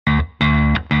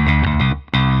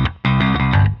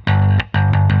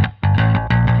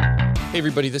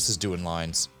everybody, this is Doing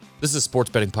Lines. This is a sports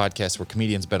betting podcast where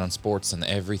comedians bet on sports and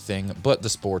everything but the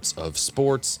sports of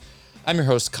sports. I'm your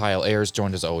host, Kyle Ayers,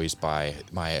 joined as always by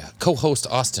my co-host,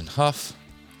 Austin Huff.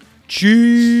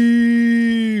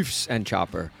 Chiefs and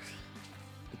Chopper.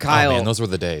 Kyle. Oh man, those were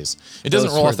the days. It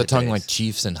doesn't roll off the tongue like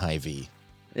Chiefs and Hy-Vee.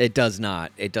 It does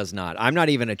not. It does not. I'm not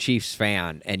even a Chiefs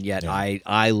fan, and yet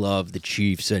I love the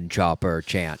Chiefs and Chopper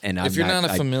chant. And if you're not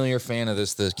a familiar fan of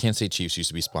this, the Kansas City Chiefs used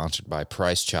to be sponsored by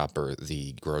Price Chopper,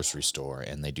 the grocery store,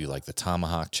 and they do like the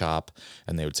tomahawk chop,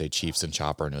 and they would say Chiefs and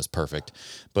Chopper, and it was perfect.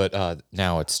 But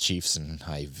now it's Chiefs and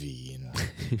Hy-Vee. And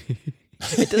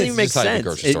it doesn't even make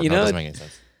sense. It doesn't make any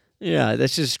sense. Yeah,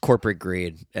 that's just corporate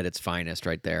greed at its finest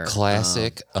right there.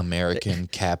 Classic American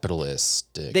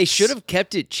capitalistic. They should have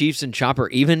kept it Chiefs and Chopper,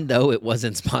 even though it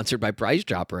wasn't sponsored by Price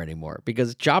Chopper anymore,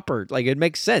 because Chopper, it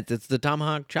makes sense. It's the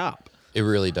tomahawk chop. It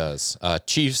really does.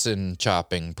 Chiefs and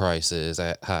chopping prices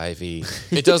at Hy-Vee.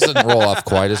 It doesn't roll off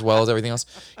quite as well as everything else.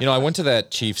 You know, I went to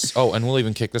that Chiefs. Oh, and we'll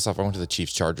even kick this off. I went to the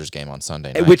Chiefs-Chargers game on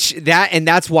Sunday night.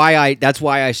 That's why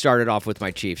I started off with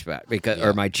my Chiefs bet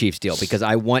or my Chiefs deal, because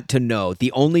I want to know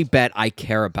the only bet I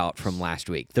care about from last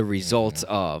week, the results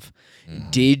of.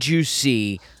 Did you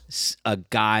see a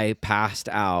guy passed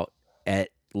out at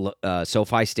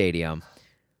SoFi Stadium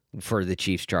for the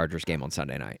Chiefs-Chargers game on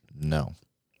Sunday night? No.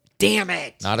 Damn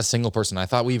it! Not a single person. I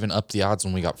thought we even upped the odds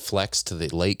when we got flexed to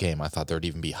the late game. I thought there'd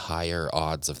even be higher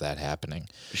odds of that happening.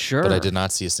 Sure. But I did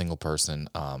not see a single person.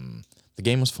 The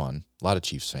game was fun. A lot of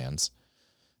Chiefs fans.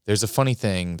 There's a funny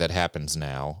thing that happens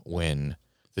now when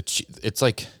it's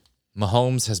like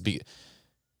Mahomes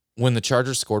when the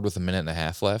Chargers scored with a minute and a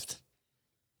half left,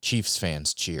 Chiefs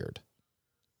fans cheered.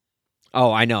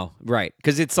 Oh, I know. Right.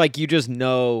 Because it's like you just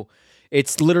know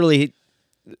it's literally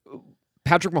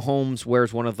Patrick Mahomes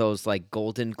wears one of those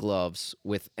golden gloves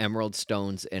with emerald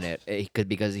stones in it.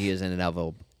 Because he is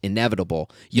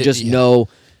inevitable. You just know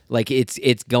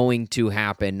it's going to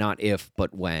happen, not if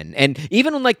but when. And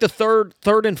even on the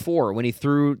third and 4 when he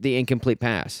threw the incomplete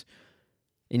pass,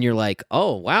 and you're like,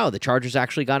 oh wow, the Chargers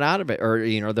actually got out of it,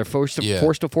 or they're forced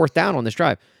to fourth down on this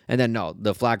drive, and then no,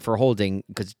 the flag for holding,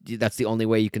 because that's the only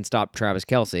way you can stop Travis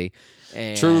Kelce.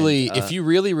 And, truly, if you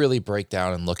really, really break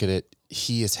down and look at it,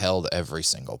 he is held every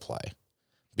single play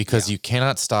because you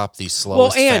cannot stop the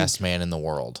slowest fast man in the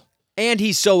world. And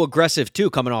he's so aggressive too,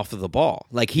 coming off of the ball.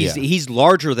 He's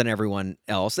larger than everyone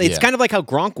else. It's kind of like how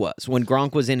Gronk was when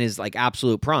Gronk was in his like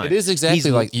prime. It is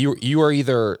exactly like you are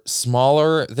either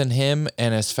smaller than him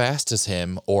and as fast as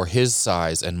him, or his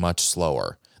size and much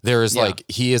slower. There is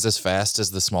he is as fast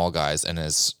as the small guys and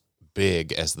as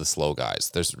big as the slow guys.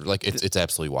 There's it's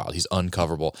absolutely wild. He's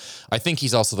uncoverable. I think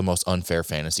he's also the most unfair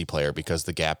fantasy player because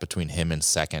the gap between him and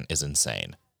second is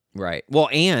insane. Right. Well,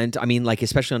 and I mean,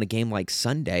 especially on a game like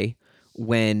Sunday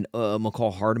when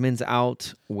McCall Hardman's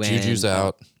out, when Juju's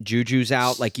out,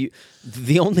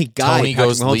 the only guy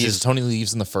Tony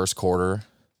leaves in the first quarter.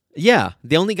 Yeah,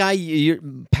 the only guy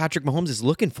Patrick Mahomes is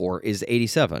looking for is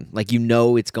 87.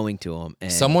 It's going to him.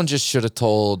 And someone just should have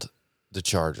told the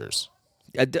Chargers.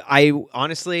 I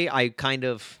honestly, and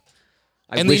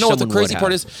you know what the crazy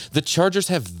part is? The Chargers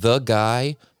have the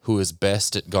guy who is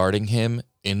best at guarding him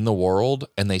in the world,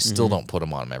 and they still don't put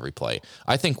him on him every play.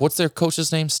 I think, what's their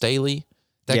coach's name? Staley?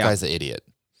 That guy's an idiot.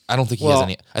 I don't think he has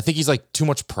any. I think he's too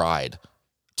much pride.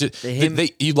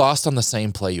 You lost on the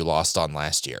same play you lost on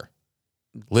last year.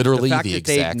 Literally the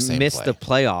exact same play. They missed the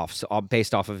playoffs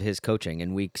based off of his coaching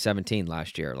in week 17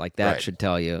 last year. That should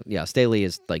tell you. Yeah, Staley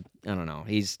is I don't know.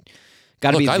 He's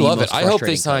got to be. I love it. I hope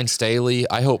they sign Staley.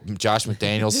 I hope Josh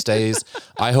McDaniels stays.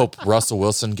 I hope Russell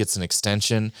Wilson gets an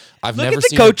extension. Look at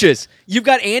the coaches. You've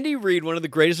got Andy Reid, one of the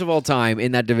greatest of all time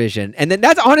in that division, and then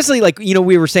that's honestly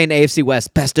we were saying AFC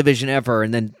West, best division ever,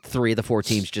 and then 3 of the 4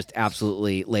 teams just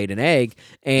absolutely laid an egg.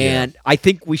 And I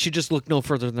think we should just look no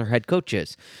further than their head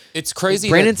coaches. It's crazy.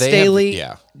 Brandon Staley,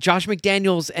 Josh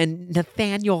McDaniels, and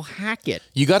Nathaniel Hackett.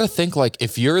 You got to think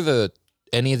if you're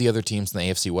any of the other teams in the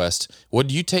AFC West,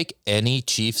 would you take any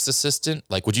Chiefs assistant?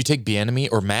 Would you take Bieniemy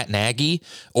or Matt Nagy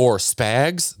or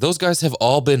Spags? Those guys have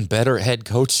all been better head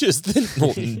coaches than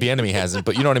Bieniemy hasn't,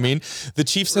 but you know what I mean? The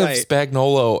Chiefs have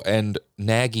Spagnuolo and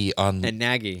Nagy on. And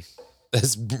Nagy.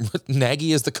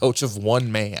 Nagy is the coach of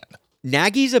one man.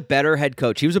 Nagy's a better head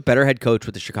coach. He was a better head coach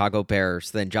with the Chicago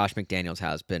Bears than Josh McDaniels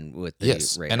has been with the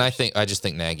Raiders. And I just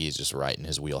think Nagy is just right in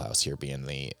his wheelhouse here, being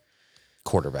the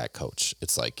quarterback coach.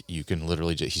 It's you can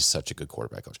literally he's such a good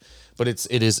quarterback coach. But it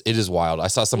is wild. I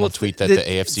saw someone tweet that the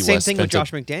AFC West same thing with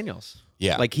Josh McDaniels.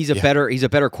 Yeah. He's a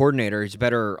better coordinator, he's a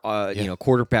better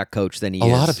quarterback coach than he is a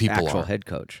lot of people actual are. Head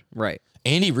coach. Right.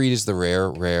 Andy Reid is the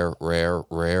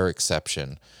rare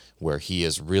exception where he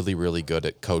is really, really good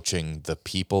at coaching the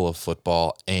people of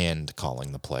football and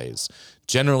calling the plays.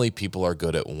 Generally, people are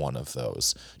good at one of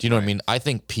those. Do you know what I mean? I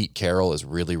think Pete Carroll is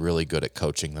really, really good at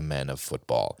coaching the men of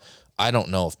football. I don't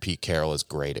know if Pete Carroll is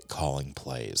great at calling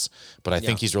plays, but I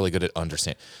think he's really good at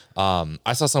understanding.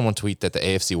 I saw someone tweet that the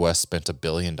AFC West spent $1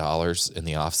 billion in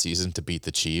the offseason to beat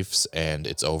the Chiefs, and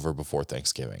it's over before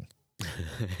Thanksgiving.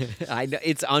 I know,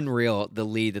 it's unreal the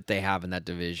lead that they have in that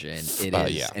division. It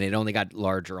is, and it only got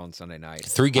larger on Sunday night.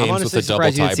 3 games with a double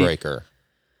tiebreaker.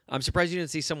 I'm surprised you didn't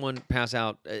see someone pass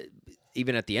out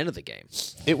even at the end of the game.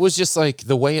 It was just like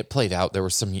the way it played out. There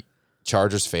were some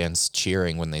Chargers fans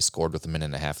cheering when they scored with 1.5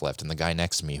 minutes left, and the guy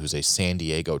next to me, who's a San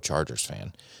Diego Chargers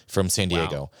fan from San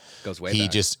Diego, goes way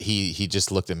back. He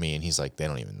just looked at me and he's like, they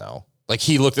don't even know. Like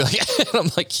he looked at and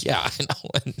I'm like, yeah, I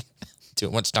know. Too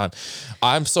much time.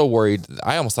 I'm so worried.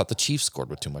 I almost thought the Chiefs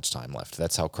scored with too much time left.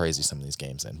 That's how crazy some of these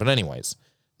games end. But anyways,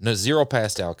 0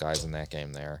 passed out guys in that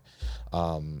game there.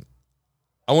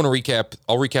 I want to recap.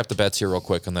 I'll recap the bets here real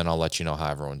quick, and then I'll let you know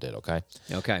how everyone did, okay?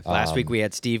 Okay. Last week we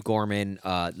had Steve Gorman,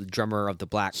 drummer of the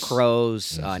Black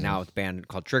Crowes, now with a band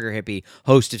called Trigger Hippie,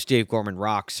 host of Steve Gorman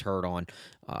Rocks, heard on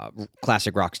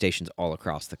classic rock stations all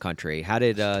across the country. How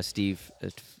did Steve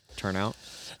turn out?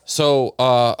 So,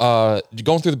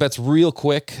 going through the bets real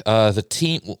quick, the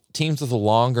teams with a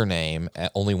longer name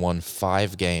only won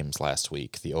 5 games last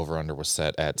week. The over-under was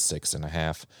set at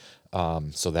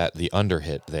 6.5, so that the under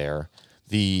hit there.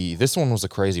 This one was a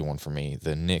crazy one for me.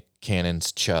 The Nick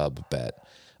Cannon's Chubb bet.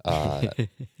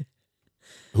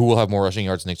 Who will have more rushing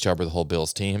yards, Nick Chubb or the whole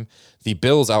Bills team? The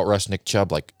Bills outrushed Nick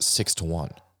Chubb like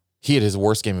 6-1. He had his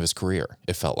worst game of his career,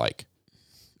 it felt like.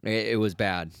 It was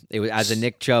bad. It was, as a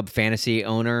Nick Chubb fantasy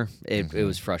owner, it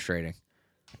was frustrating.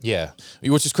 Yeah,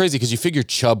 which is crazy because you figured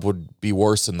Chubb would be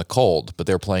worse in the cold, but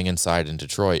they're playing inside in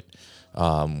Detroit,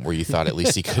 where you thought at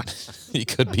least he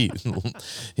could be.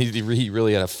 He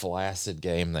really had a flaccid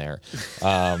game there.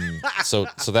 So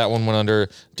that one went under.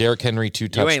 Derrick Henry 2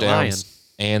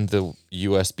 touchdowns, and the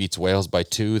U.S. beats Wales by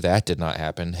 2. That did not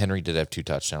happen. Henry did have 2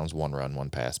 touchdowns, 1 run, 1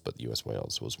 pass, but U.S.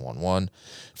 Wales was 1-1.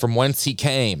 From whence he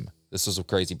came. This was a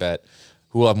crazy bet.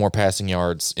 Who will have more passing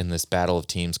yards in this battle of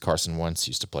teams Carson Wentz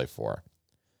used to play for?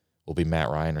 Will be Matt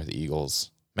Ryan or the Eagles?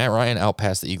 Matt Ryan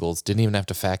outpassed the Eagles. Didn't even have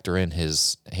to factor in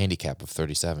his handicap of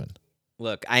 37.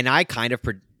 Look, and I kind of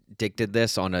predicted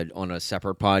this on a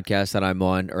separate podcast that I'm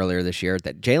on earlier this year,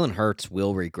 that Jalen Hurts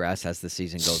will regress as the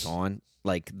season goes on.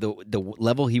 Like the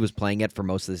level he was playing at for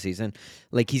most of the season,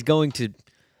 like he's going to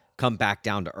come back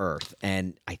down to earth,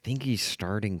 and I think he's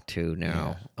starting to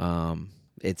now. Yeah.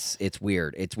 It's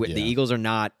weird. It's weird. Yeah. The Eagles are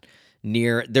not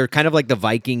near. They're kind of like the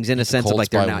Vikings in a sense of like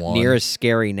they're not near as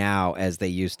scary now as they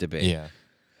used to be. Yeah.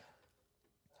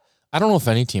 I don't know if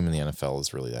any team in the NFL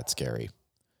is really that scary.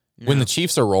 No. When the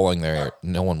Chiefs are rolling there,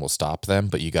 no one will stop them,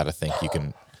 but you got to think you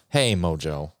can, hey,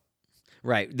 Mojo.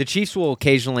 Right. The Chiefs will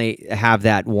occasionally have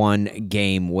that one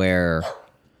game where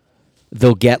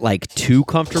they'll get like too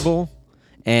comfortable.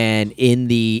 And in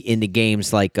the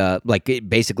games like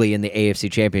basically in the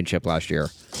AFC Championship last year,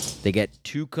 they get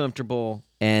too comfortable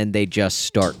and they just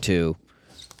start to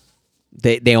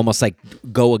they almost like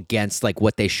go against like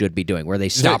what they should be doing, where they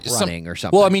stop running or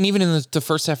something. Well, I mean, even in the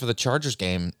first half of the Chargers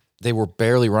game, they were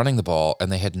barely running the ball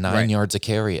and they had 9 yards a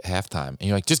carry at halftime. And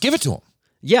you're like, just give it to them.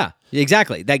 Yeah,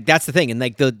 exactly. That's the thing, and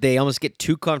like they almost get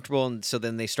too comfortable, and so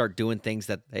then they start doing things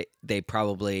that they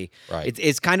probably. Right.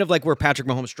 It's kind of like where Patrick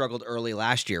Mahomes struggled early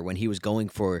last year when he was going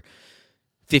for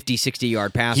 50,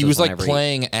 60-yard passes. He was like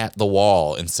playing at the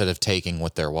wall instead of taking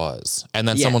what there was, and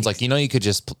then someone's like, you could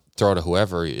just throw to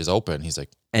whoever is open. He's like,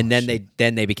 and then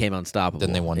they became unstoppable.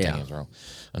 Then they won 10 games in a row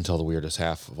until the weirdest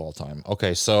half of all time.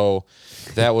 Okay, so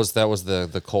that was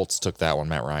the Colts took that one.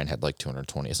 Matt Ryan had like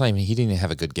 220. It's not even, he didn't even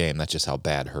have a good game. That's just how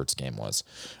bad Hurts' game was.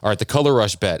 All right, the Color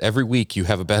Rush bet. Every week you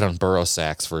have a bet on Burrow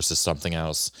sacks versus something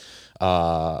else.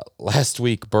 Last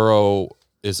week Burrow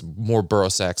is more Burrow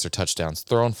sacks or touchdowns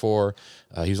thrown for.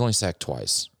 He was only sacked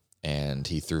twice, and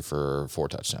he threw for 4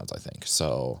 touchdowns, I think.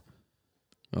 So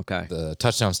okay, the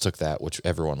touchdowns took that, which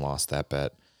everyone lost that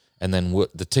bet. And then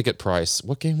the ticket price,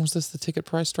 what game was this, the ticket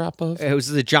price drop of? It was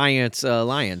the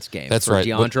Giants-Lions game. That's right.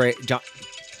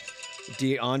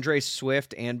 DeAndre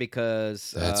Swift, and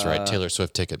because... That's right, Taylor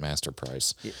Swift Ticketmaster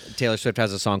price. Taylor Swift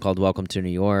has a song called Welcome to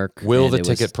New York. Will the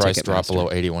ticket price drop below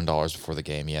 $81 before the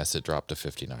game? Yes, it dropped to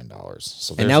 $59.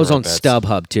 So and that was on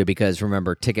StubHub, too, because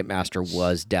remember, Ticketmaster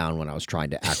was down when I was trying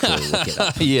to actually look it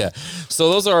up. Yeah. So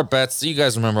those are our bets. You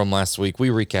guys remember them last week. We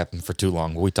recapped them for too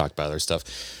long. We talked about other stuff.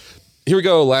 Here we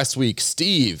go. Last week,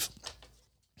 Steve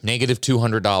Negative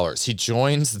 $200. He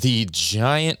joins the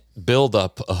giant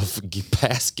buildup of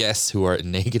past guests who are at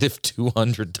negative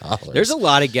 $200. There's a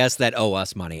lot of guests that owe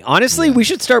us money. Honestly, we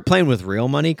should start playing with real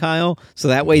money, Kyle. So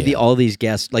that way, all these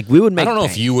guests, like we would make. I don't know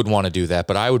if you would want to do that,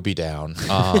 but I would be down.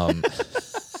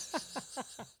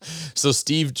 So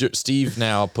Steve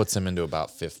now puts him into about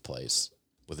 5th place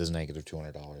with his negative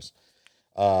 $200.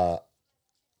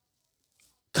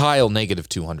 Kyle negative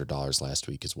 $200 last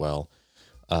week as well.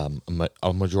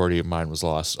 A majority of mine was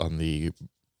lost on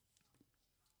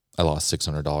I lost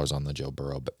 $600 on the Joe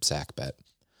Burrow sack bet.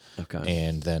 Okay.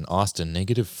 And then Austin,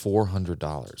 negative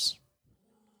 $400.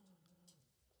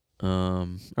 All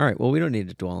right. Well, we don't need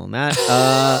to dwell on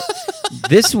that.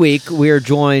 This week we are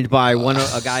joined by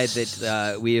a guy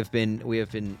that we have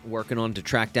been working on to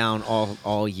track down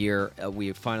all year. We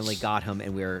have finally got him,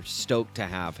 and we are stoked to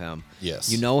have him. Yes.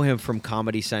 You know him from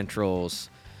Comedy Central's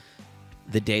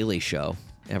The Daily Show.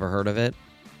 Ever heard of it?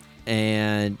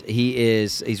 And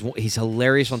he's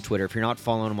hilarious on Twitter. If you're not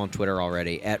following him on Twitter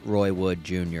already, at Roy Wood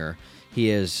Jr.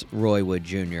 He is Roy Wood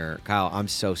Jr. Kyle, I'm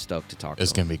so stoked to talk to him.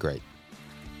 It's going to be great.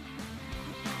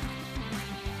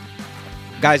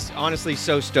 Guys, honestly,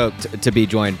 so stoked to be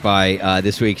joined by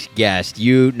this week's guest.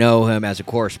 You know him as a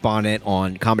correspondent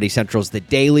on Comedy Central's The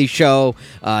Daily Show.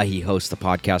 He hosts the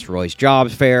podcast Roy's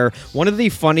Jobs Fair. One of the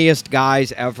funniest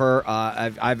guys ever.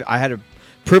 I had a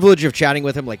privilege of chatting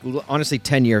with him, like, honestly,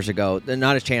 10 years ago.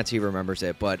 Not a chance he remembers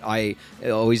it, but I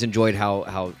always enjoyed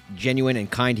how genuine and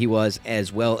kind he was,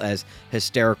 as well as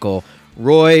hysterical.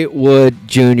 Roy Wood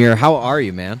Jr., how are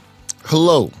you, man?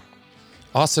 Hello.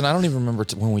 Austin, I don't even remember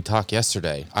when we talked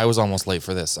yesterday. I was almost late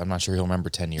for this. I'm not sure he'll remember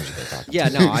 10 years ago talking. Yeah,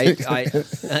 no,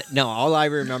 no. All I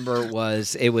remember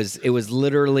was it was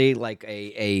literally like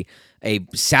a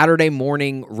Saturday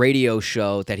morning radio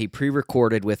show that he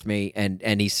pre-recorded with me, and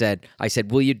I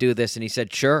said, will you do this? And he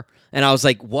said, sure. And I was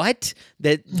like, what?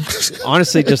 That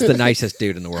honestly, just the nicest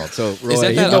dude in the world. So, Roy,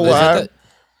 you know why?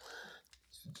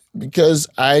 Because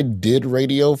I did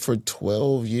radio for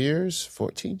 12 years,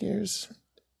 14 years.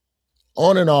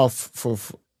 On and off for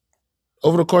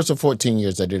over the course of 14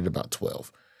 years, I did about 12.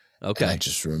 Okay. And I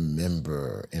just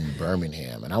remember in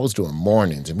Birmingham, and I was doing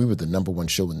mornings, and we were the #1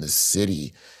 show in the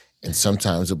city. And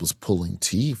sometimes it was pulling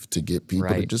teeth to get people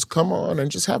to just come on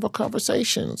and just have a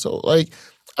conversation. So, like,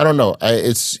 I don't know.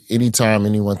 It's anytime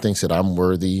anyone thinks that I'm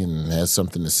worthy and has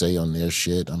something to say on their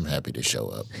shit, I'm happy to show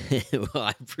up. Well,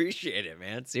 I appreciate it,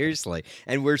 man. Seriously.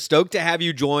 And we're stoked to have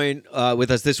you join with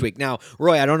us this week. Now,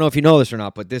 Roy, I don't know if you know this or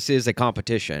not, but this is a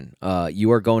competition.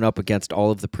 You are going up against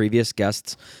all of the previous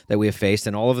guests that we have faced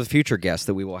and all of the future guests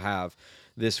that we will have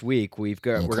this week. We're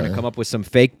going to come up with some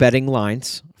fake betting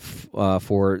lines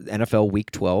for NFL Week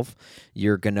 12.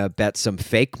 You're going to bet some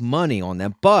fake money on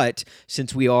them. But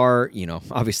since we are,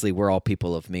 obviously we're all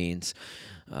people of means,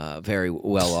 very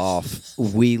well off,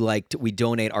 we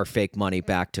donate our fake money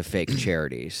back to fake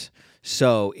charities.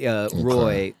 So,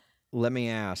 Roy, let me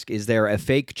ask, is there a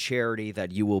fake charity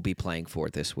that you will be playing for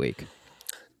this week?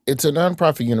 It's a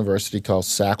nonprofit university called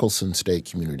Sackleson State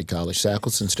Community College.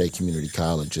 Sackleson State Community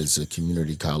College is a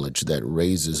community college that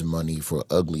raises money for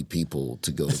ugly people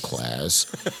to go to class.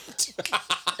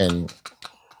 And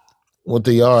what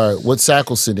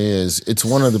Sackleson is, it's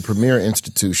one of the premier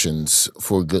institutions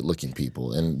for good-looking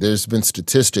people. And there's been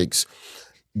statistics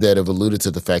that have alluded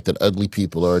to the fact that ugly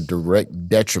people are a direct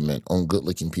detriment on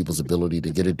good-looking people's ability to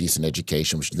get a decent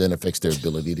education, which then affects their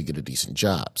ability to get a decent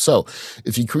job. So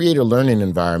if you create a learning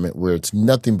environment where it's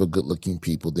nothing but good-looking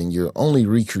people, then you're only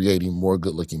recreating more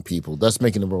good-looking people, thus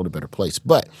making the world a better place.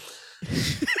 But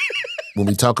when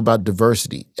we talk about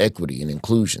diversity, equity, and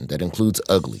inclusion, that includes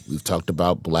ugly. We've talked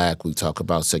about black, we talk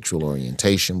about sexual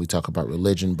orientation, we talk about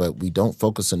religion, but we don't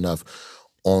focus enough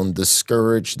on the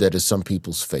scourge that is some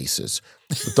people's faces.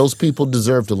 But those people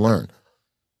deserve to learn,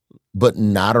 but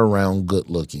not around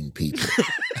good-looking people.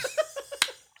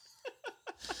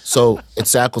 So at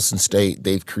Sackleson State,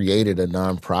 they've created a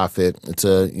nonprofit. It's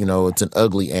it's an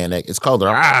ugly annex. It's called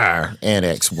the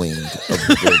annex wing of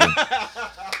the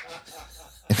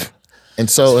building. And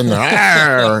so in the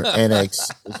annex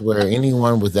is where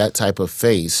anyone with that type of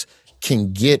face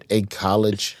can get a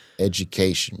college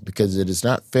education, because it is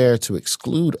not fair to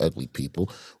exclude ugly people.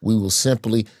 We will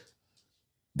simply,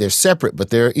 they're separate, but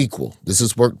they're equal. This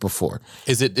has worked before.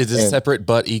 Is it separate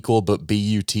but equal, but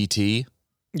BUTT?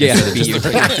 Yeah.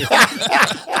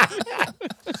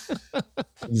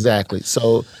 Exactly.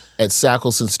 So at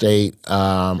Sackleson State,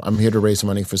 I'm here to raise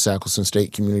money for Sackleson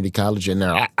State Community College and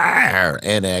their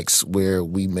annex, where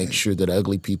we make sure that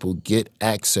ugly people get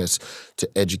access to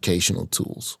educational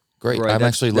tools. Great. Roy, I'm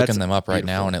actually looking them up right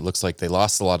beautiful. now, and it looks like they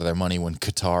lost a lot of their money when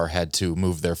Qatar had to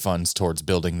move their funds towards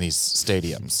building these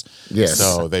stadiums. Yes.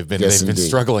 So they've been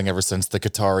struggling ever since the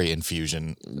Qatari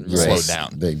infusion slowed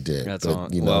down. They did. That's but,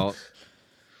 all. you know, Well,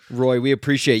 Roy, we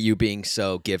appreciate you being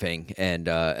so giving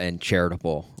and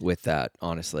charitable with that.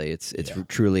 Honestly, it's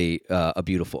truly a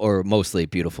beautiful, or mostly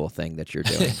beautiful thing that you're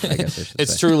doing. I guess I should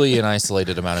It's say. truly an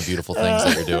isolated amount of beautiful things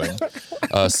that you're doing.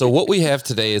 So what we have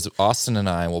today is Austin and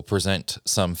I will present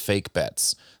some fake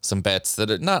bets, some bets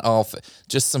that are not all,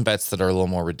 just some bets that are a little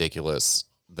more ridiculous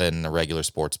than the regular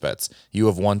sports bets. You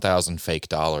have 1,000 fake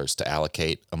dollars to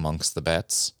allocate amongst the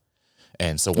bets.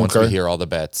 And so once we hear all the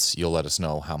bets, you'll let us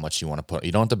know how much you want to put.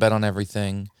 You don't have to bet on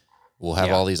everything. We'll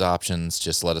have all these options.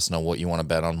 Just let us know what you want to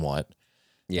bet on what.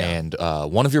 Yeah. And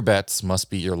one of your bets must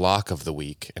be your lock of the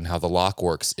week. And how the lock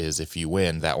works is if you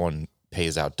win, that one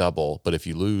pays out double. But if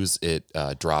you lose, it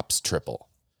drops triple.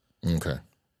 Okay.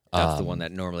 That's the one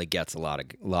that normally gets a lot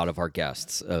of our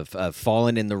guests have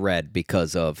fallen in the red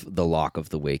because of the lock of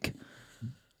the week.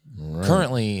 Right.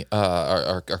 Currently,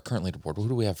 our current leaderboard. Who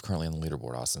do we have currently on the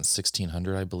leaderboard, Austin?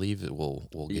 1,600, I believe. It will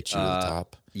get you to the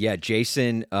top. Yeah,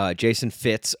 Jason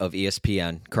Fitz of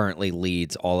ESPN currently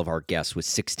leads all of our guests with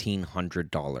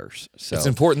 $1,600. So it's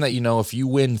important that you know if you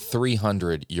win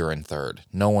 300, you're in third.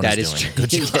 No one is doing a good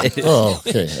job. Oh,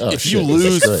 okay. If you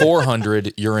lose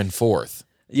 400, you're in fourth.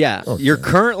 Yeah, you're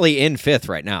currently in fifth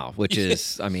right now, which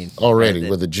is, I mean, already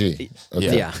with a G.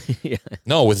 Okay. Yeah.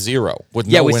 No, with zero. With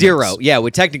winners. Zero. Yeah,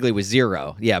 technically with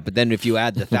zero. Yeah, but then if you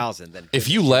add the 1,000, then if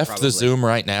you left the Zoom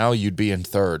right now, you'd be in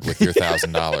third with your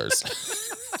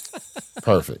 $1,000.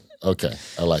 Perfect. Okay,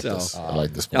 I like this. I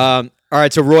like this. All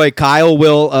right, so Roy, Kyle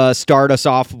will start us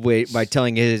off by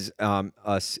telling his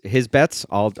bets.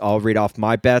 I'll read off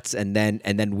my bets, and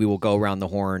then we will go around the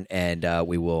horn and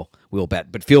we will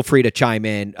bet. But feel free to chime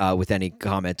in with any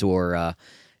comment or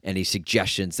any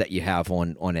suggestions that you have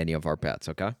on any of our bets.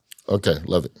 Okay. Okay,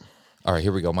 love it. All right,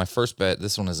 here we go. My first bet.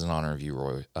 This one is in honor of you,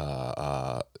 Roy,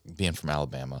 being from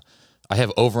Alabama. I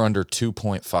have over under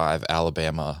 2.5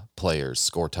 Alabama players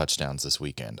score touchdowns this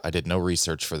weekend. I did no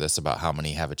research for this about how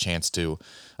many have a chance to.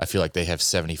 I feel like they have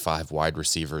 75 wide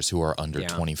receivers who are under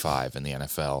 25 in the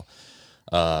NFL.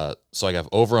 So I have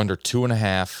over under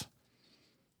 2.5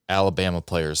 Alabama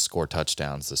players score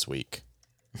touchdowns this week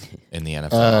in the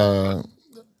NFL.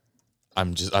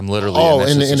 I'm literally. Oh,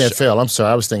 in the NFL. I'm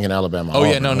sorry, I was thinking Alabama. Oh,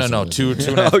 yeah, no.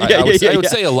 2.5. I would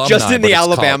say alumni. Just in the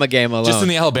Alabama game alone. Just in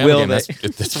the Alabama game.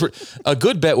 That's a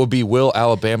good bet would be, will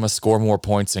Alabama score more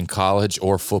points in college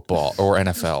or football or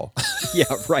NFL? Yeah,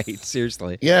 right.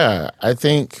 Seriously. Yeah, I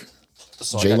think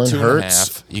Jalen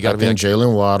Hurts. You got to be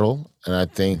Jalen Waddle, and I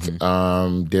think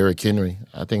Derrick Henry.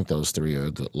 I think those three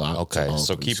are good locks. Okay,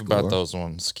 so keep about those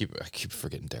ones. I keep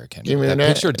forgetting Derrick Henry.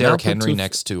 Picture Derrick Henry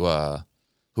next to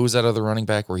who's that other running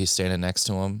back where he's standing next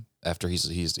to him after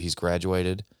he's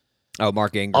graduated? Oh,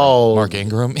 Mark Ingram. Oh, Mark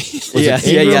Ingram. Was it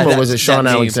Ingram or was it Sean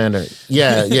Alexander?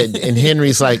 Yeah. And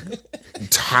Henry's like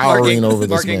towering over this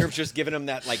Mark man. Ingram's just giving him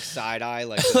that like side eye,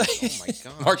 like, oh my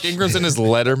god. Mark Ingram's in his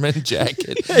Letterman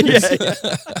jacket.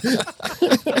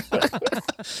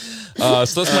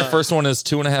 So that's my first one is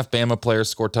 2.5 Bama players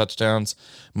score touchdowns.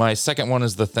 My second one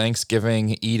is the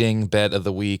Thanksgiving eating bet of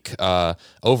the week.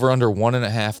 Over under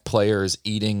 1.5 players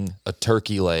eating a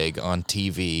turkey leg on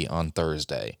TV on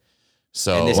Thursday.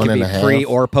 So and this could be pre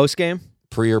or post game?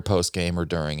 Pre or post game or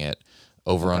during it.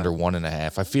 Over under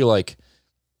 1.5. I feel like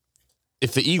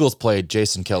if the Eagles played,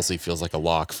 Jason Kelce feels like a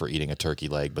lock for eating a turkey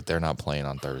leg, but they're not playing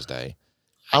on Thursday.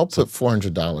 I'll put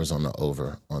 $400 on the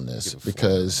over on this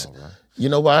because you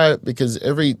know why? Because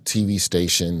every TV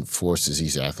station forces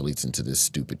these athletes into this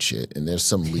stupid shit, and there's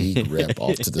some league rep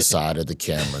off to the side of the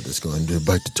camera that's going to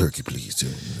bite the turkey, please.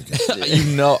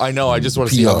 I know. I just want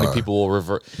to see how many people will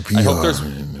revert. I hope there's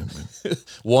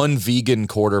one vegan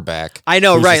quarterback. I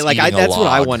know, right? Like that's what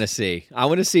I want to see. I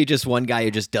want to see just one guy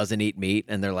who just doesn't eat meat,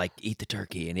 and they're like, "Eat the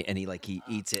turkey," and he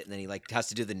eats it, and then he like has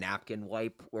to do the napkin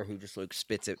wipe where he just like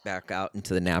spits it back out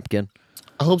into the napkin.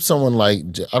 I hope someone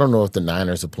I don't know if the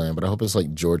Niners are playing, but I hope it's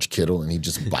like George Kittle and he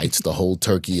just bites the whole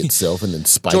turkey itself and then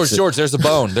spikes it. George, there's a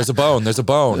bone. There's a bone.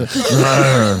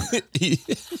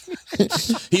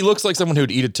 He looks like someone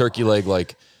who'd eat a turkey leg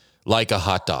like a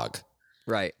hot dog.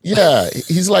 Right. Yeah,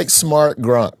 he's like smart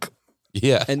Gronk.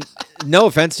 Yeah. And no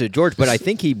offense to George, but I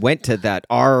think he went to that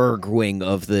arguing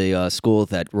of the school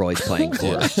that Roy's playing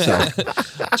for. So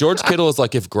George Kittle is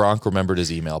like if Gronk remembered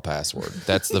his email password.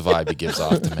 That's the vibe he gives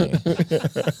off to me.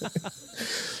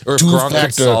 Or if Gronk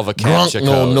could solve a CAPTCHA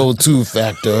code. No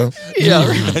two-factor.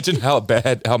 Yeah. Imagine how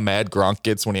mad Gronk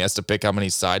gets when he has to pick how many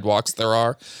sidewalks there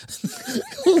are.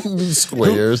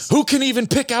 Squares. Who can even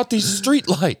pick out these street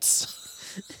lights?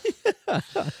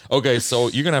 Okay, so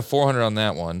you're going to have 400 on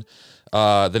that one.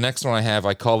 The next one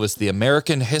I call this the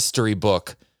American History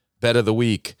Book Bet of the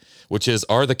Week, which is,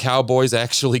 are the Cowboys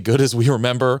actually good as we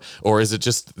remember, or is it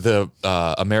just the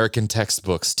American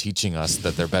textbooks teaching us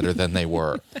that they're better than they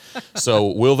were? So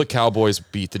will the Cowboys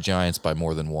beat the Giants by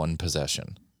more than one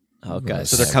possession? Okay,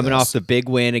 so they're coming off the big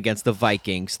win against the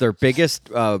Vikings, their biggest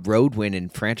road win in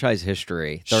franchise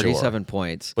history, 37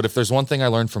 points. But if there's one thing I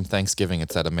learned from Thanksgiving,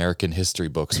 it's that American history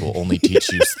books will only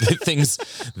teach you the things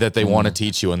that they want to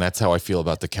teach you, and that's how I feel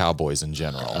about the Cowboys in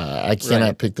general. I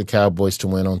cannot pick the Cowboys to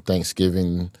win on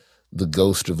Thanksgiving. The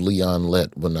ghost of Leon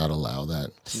Lett will not allow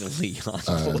that.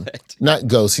 Leon Lett. Not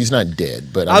ghost. He's not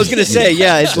dead. But I was going to say,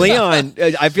 it's Leon.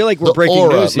 I feel like we're breaking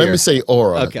news here. Let me say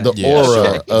aura. Okay. The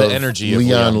aura of the energy of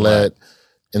Leon Lett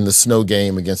in the snow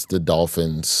game against the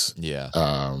Dolphins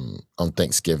on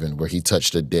Thanksgiving, where he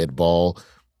touched a dead ball,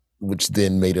 which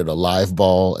then made it a live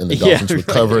ball, and the Dolphins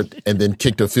recovered and then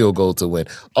kicked a field goal to win.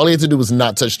 All he had to do was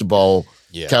not touch the ball.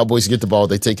 Yeah. Cowboys get the ball,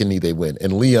 they take a knee, they win.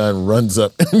 And Leon runs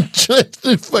up and tries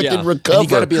to fucking recover you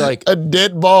gotta be like, a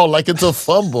dead ball like it's a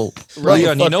fumble.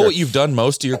 Leon, you know what you've done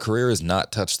most of your career is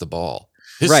not touch the ball.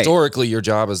 Historically, your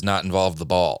job has not involved the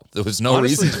ball. There was no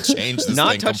reason to change this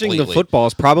not thing touching completely. the football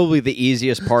is probably the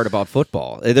easiest part about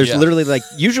football. There's literally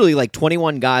usually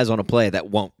 21 guys on a play that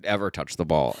won't ever touch the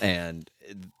ball. And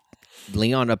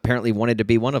Leon apparently wanted to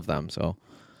be one of them. So,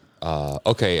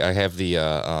 okay, I have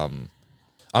the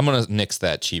I'm gonna nix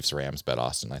that Chiefs-Rams bet,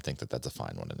 Austin. I think that's a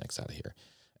fine one to nix out of here.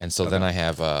 And so then I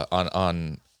have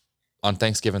on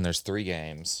Thanksgiving there's 3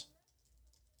 games,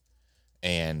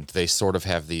 and they sort of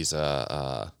have these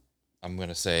I'm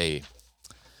gonna say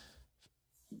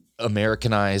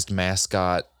Americanized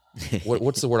mascot.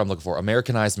 What's the word I'm looking for?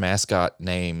 Americanized mascot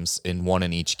names in one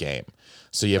in each game.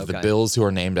 So you have the Bills, who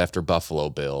are named after Buffalo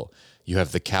Bill. You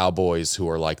have the Cowboys, who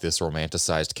are like this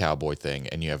romanticized cowboy thing,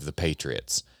 and you have the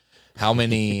Patriots. How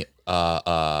many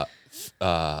faux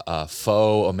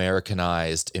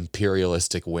Americanized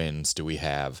imperialistic wins do we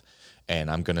have? And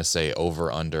I'm gonna say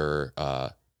over under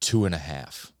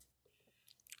 2.5.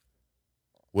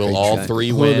 Will all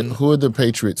 3 win? Who are the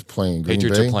Patriots playing? Green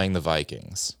Patriots Bay? are playing the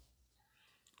Vikings.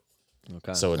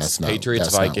 Okay. So it's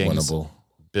Patriots, Vikings,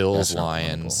 Bills,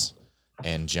 Lions,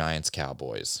 and Giants,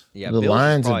 Cowboys. Yeah, the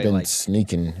Lions have been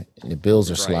sneaking, and the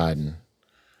Bills are sliding.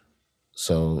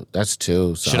 So that's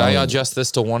 2. So should I adjust this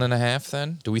to 1.5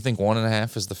 then? Do we think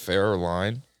 1.5 is the fairer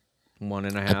line?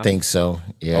 1.5. I think so.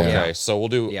 Yeah. Okay, so we'll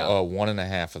do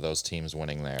 1.5 of those teams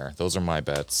winning there. Those are my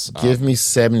bets. Give me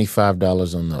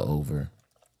 $75 on the over.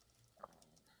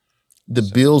 The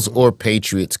Bills or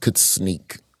Patriots could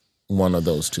sneak one of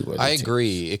those two. I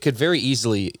agree. It could very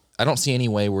easily. I don't see any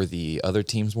way where the other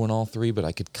teams win all 3, but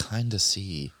I could kind of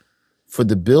see. For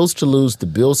the Bills to lose, the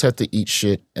Bills have to eat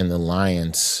shit, and the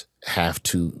Lions have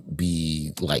to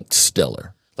be like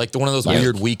stellar. Like one of those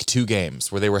weird week 2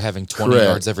 games where they were having 20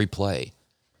 yards every play.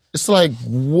 It's like,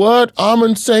 what?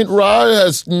 Amon St. Rod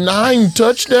has 9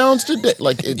 touchdowns today.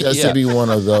 Like, it has to be one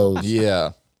of those.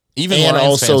 Yeah. Even and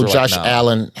Lions also, fans Josh like, no.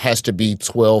 Allen has to be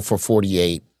 12 for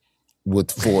 48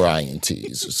 with 4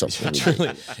 INTs or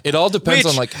something. It all depends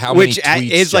on like how many tweets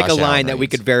Which is like Josh a line Allen that we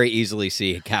reads. could very easily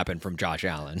see happen from Josh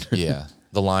Allen. Yeah.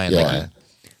 The Lion Yeah. line.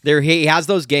 He has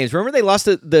those games. Remember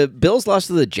the Bills lost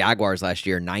to the Jaguars last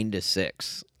year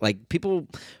 9-6. Like people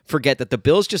forget that the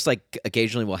Bills just like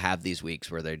occasionally will have these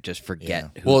weeks where they just forget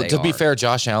who Well, they to be are. fair,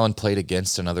 Josh Allen played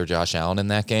against another Josh Allen in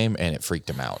that game, and it freaked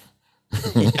him out. I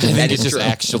think it just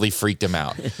actually freaked him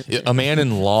out. A man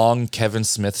in long Kevin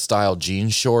Smith style jean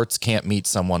shorts can't meet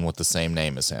someone with the same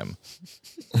name as him.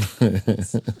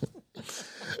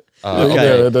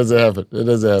 Yeah, it doesn't happen. It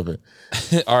doesn't happen.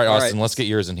 All right, Austin, let's get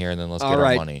yours in here, and then let's get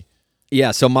our money.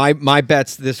 Yeah, so my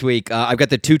bets this week, I've got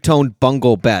the two-tone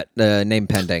bungle bet, name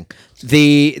pending.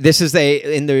 This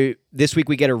week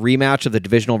we get a rematch of the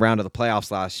divisional round of the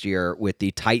playoffs last year with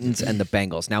the Titans and the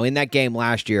Bengals. Now in that game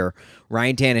last year,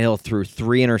 Ryan Tannehill threw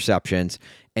 3 interceptions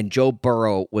and Joe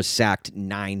Burrow was sacked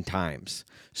 9 times.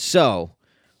 So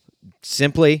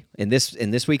simply in this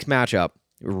week's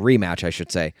rematch, I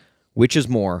should say, which is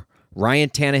more, Ryan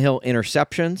Tannehill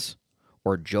interceptions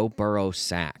or Joe Burrow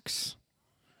sacks?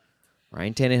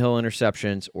 Ryan Tannehill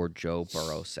interceptions or Joe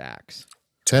Burrow sacks?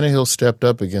 Tannehill stepped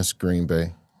up against Green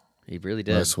Bay. He really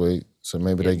did last week, so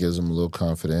maybe that gives him a little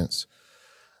confidence.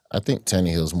 I think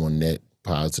Tannehill's more net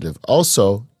positive.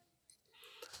 Also,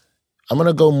 I'm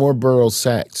gonna go more Burrow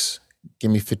sacks.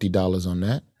 Give me $50 on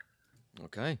that.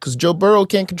 Okay. Because Joe Burrow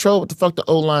can't control what the fuck the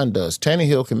O-line does.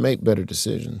 Tannehill can make better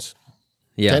decisions.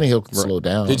 Yeah. Tannehill can slow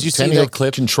down. Did you see Tannehill that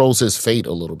clip? Controls his fate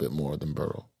a little bit more than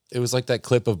Burrow. It was like that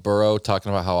clip of Burrow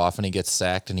talking about how often he gets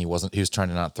sacked, and he was trying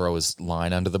to not throw his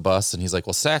line under the bus, and he's like,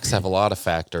 well, sacks have a lot of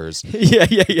factors. Yeah.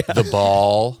 The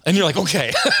ball. And you're like,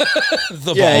 okay.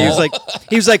 The yeah, ball.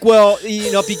 he was like, well,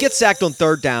 if you get sacked on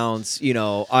third downs,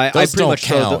 I Those pretty much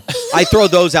don't I throw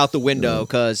those out the window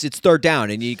because it's third down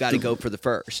and you got to go for the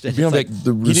first. And You know, it's like, like,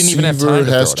 The he didn't even have receiver time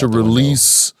to has throw to it out the window.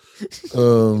 release.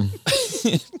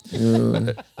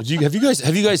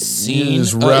 Have you guys seen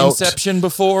His route. Inception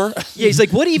before? yeah, he's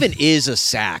like, what even is a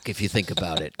sack if you think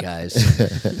about it, guys?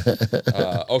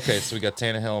 Okay, so we got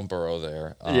Tannehill and Burrow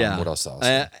there. Yeah. What else?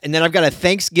 And then I've got a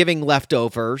Thanksgiving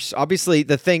leftovers. Obviously,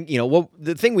 the thing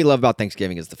we love about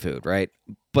Thanksgiving is the food, right?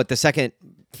 But the second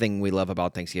thing we love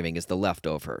about Thanksgiving is the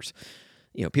leftovers.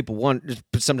 People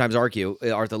sometimes argue,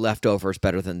 are the leftovers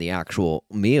better than the actual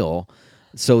meal?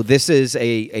 So this is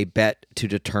a bet to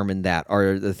determine that.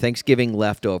 Are the Thanksgiving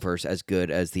leftovers as good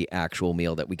as the actual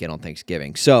meal that we get on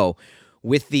Thanksgiving? So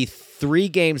with the 3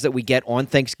 games that we get on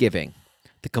Thanksgiving,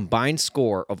 the combined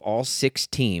score of all 6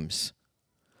 teams,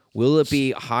 will it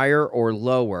be higher or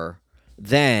lower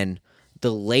than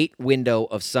the late window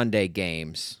of Sunday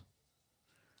games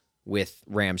with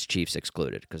Rams Chiefs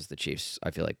excluded? Because the Chiefs,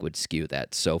 I feel like, would skew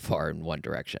that so far in one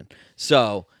direction.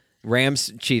 So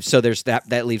Rams Chiefs. So there's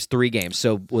that leaves 3 games.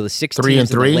 So will the 6 3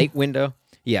 teams and in 3? the late window?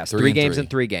 Yes, 3 games 3. and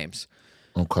 3 games.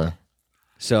 Okay.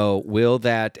 So will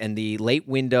that, and the late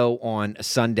window on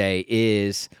Sunday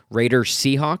is Raiders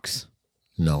Seahawks,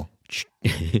 No.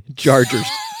 Chargers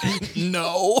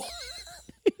No.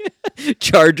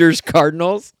 Chargers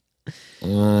Cardinals,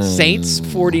 Saints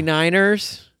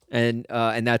 49ers, and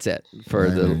that's it for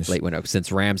Niners. the late window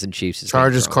since Rams and Chiefs is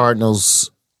Chargers, being thrown.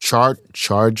 Cardinals,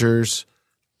 Chargers,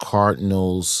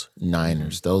 Cardinals,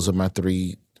 Niners. Those are my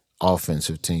 3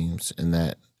 offensive teams in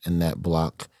that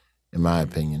block, in my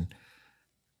opinion.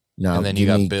 Now, And then you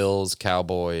give got me- Bills,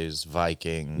 Cowboys,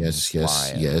 Vikings,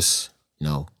 Lions. yes,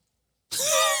 no,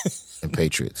 and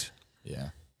Patriots. Yeah.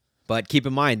 But keep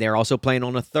in mind they're also playing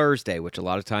on a Thursday, which a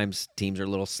lot of times teams are a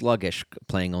little sluggish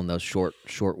playing on those short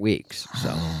weeks.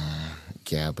 So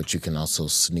Yeah, but you can also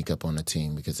sneak up on a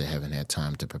team because they haven't had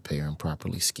time to prepare and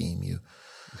properly scheme you.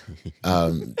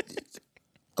 I'm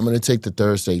going to take the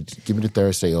Thursday. Give me the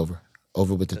Thursday over.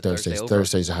 Over with the Thursday Thursdays. over?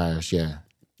 Thursdays are highest, yeah.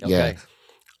 Okay. Yeah.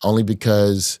 Only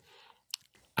because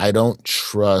I don't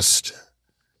trust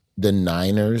the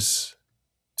Niners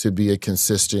to be a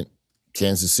consistent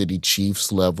Kansas City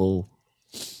Chiefs level,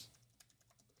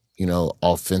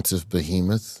 offensive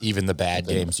behemoth. Even the bad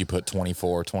games, you put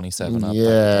 24, 27 up.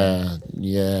 Yeah.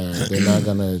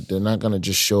 They're not gonna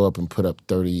just show up and put up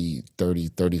 30,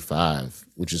 35,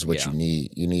 which is what Yeah. you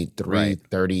need. You need 3 Right.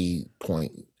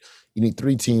 30-point. You need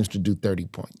 3 teams to do 30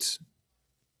 points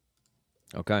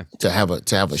okay, to have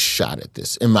a shot at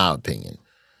this, in my opinion.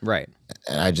 right.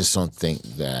 And I just don't think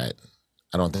that.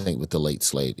 I don't think with the late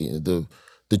slate,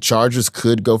 the Chargers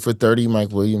could go for 30.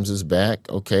 Mike Williams is back.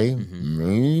 Okay,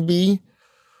 maybe.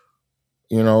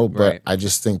 But Right. I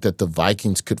just think that the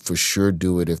Vikings could for sure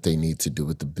do it if they need to do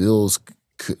it. The Bills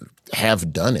could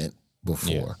have done it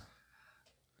before. Yeah.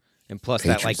 And plus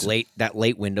Patriots. that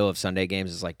late window of Sunday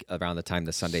games is like around the time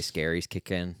the Sunday scaries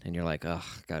kick in, and you're like, oh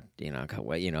God, can't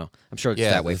wait. I'm sure it's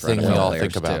Yeah, that way the for thing we NFL all players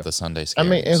think about, too. the Sunday I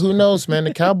mean, and scaries. who knows, man?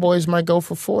 The Cowboys might go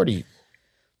for 40.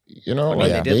 I mean,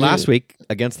 they did last week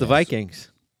against the Vikings.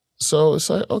 So it's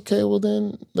like, okay, well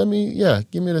then give me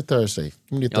the Thursday.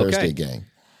 Give me the Thursday game.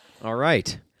 All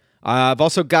right. I've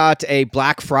also got a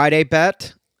Black Friday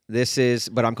bet.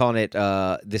 But I'm calling it.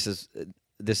 This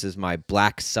is my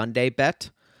Black Sunday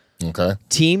bet. Okay.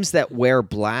 Teams that wear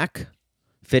black,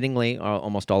 fittingly,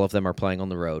 almost all of them are playing on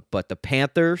the road. But the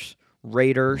Panthers,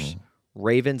 Raiders,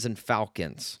 Ravens, and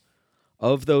Falcons,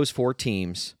 of those 4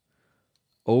 teams,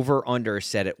 over under is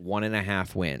set at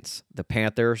 1.5 wins. The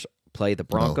Panthers play the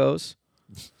Broncos.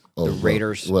 Oh, The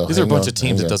Raiders- Well, These are a hang bunch on, of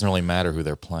teams hang it on. doesn't really matter who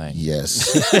they're playing.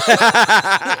 Yes.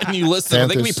 And you listen, I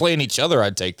think we Panthers- playing each other,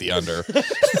 I'd take the under.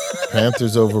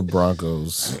 Panthers over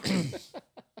Broncos.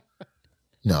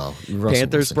 No, Russell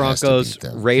Panthers, Wilson has to Broncos, beat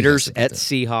them. He Raiders has to beat at them.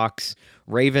 Seahawks,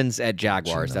 Ravens at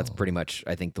Jaguars. That's pretty much,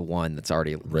 I think, the one that's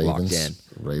already locked in.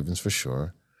 Ravens for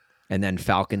sure. And then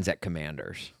Falcons at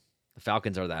Commanders. The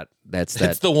Falcons are that.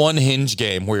 It's the one hinge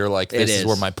game where you're like, this is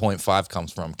where my 0.5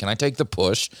 comes from. Can I take the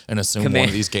push and assume one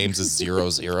of these games is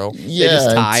 0-0?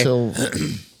 Yeah, until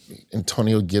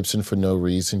Antonio Gibson for no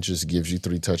reason just gives you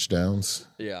 3 touchdowns.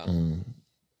 Yeah.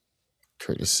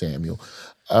 Curtis Samuel.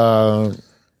 I'm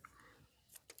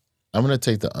going to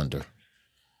take the under.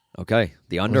 Okay,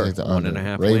 the under.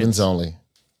 1.5 Ravens wins. only.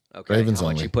 Okay, Ravens how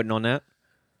much only. you putting on that?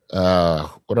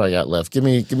 What do I got left? Give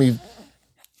me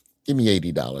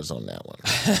 $80 on that one.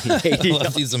 I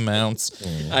love these amounts.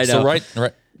 I know. So right.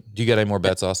 Do you got any more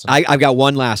bets, Austin? I've got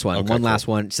one last one. Okay, last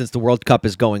one. Since the World Cup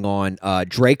is going on,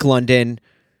 Drake London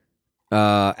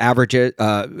averages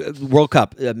World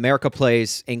Cup. America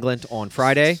plays England on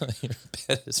Friday.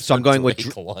 So I'm going with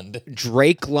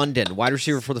Drake London, wide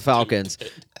receiver for the Falcons.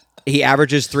 He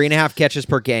averages 3.5 catches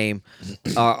per game.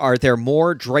 Are there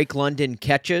more Drake London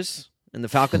catches in the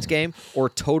Falcons game or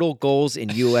total goals in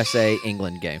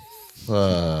USA-England game?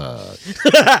 How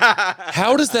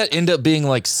does that end up being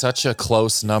like such a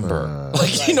close number?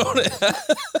 Like, you know what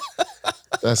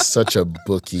That's such a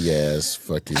bookie ass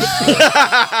fucking.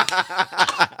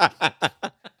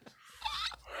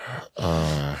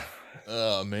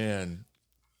 Oh man,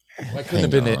 why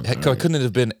couldn't it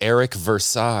have been Eric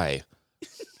Versailles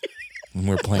when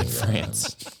we're playing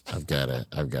France? I've got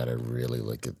to really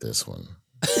look at this one.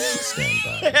 Stand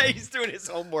by. He's doing his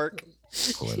homework.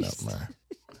 Pulling up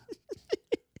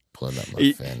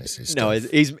my fantasy stuff. No,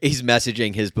 he's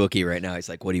messaging his bookie right now. He's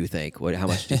like, "What do you think? How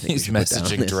much do you think?" He's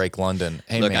messaging Drake London.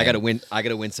 Hey, look, man. I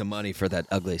gotta win some money for that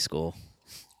ugly school.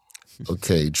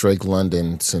 Okay, Drake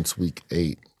London since week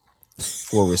 8,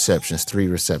 4 receptions, 3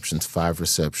 receptions, 5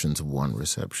 receptions, 1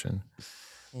 reception.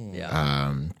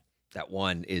 Yeah, that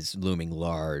one is looming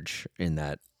large in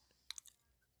the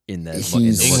most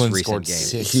recent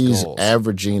game. He's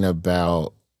averaging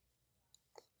about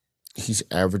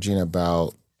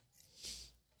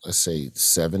let's say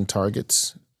 7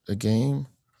 targets a game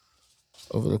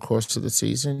over the course of the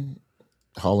season,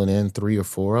 hauling in 3 or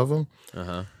 4 of them.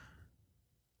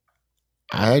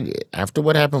 After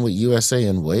what happened with USA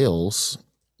and Wales,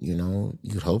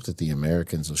 you'd hope that the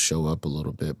Americans will show up a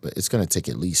little bit, but it's going to take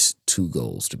at least 2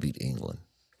 goals to beat England.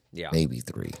 Yeah, maybe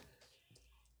 3.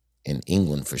 And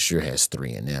England for sure has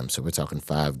 3 in them, so we're talking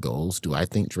 5 goals. Do I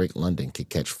think Drake London could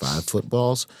catch 5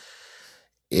 footballs?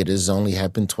 It has only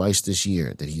happened twice this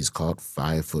year that he's caught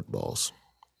 5 footballs.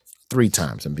 3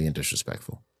 times. I'm being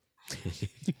disrespectful.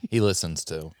 He listens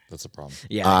too. That's a problem.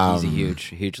 Yeah, he's a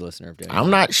huge listener of Daniel. I'm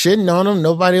not shitting on him.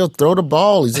 Nobody will throw the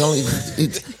ball.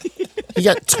 He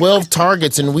got 12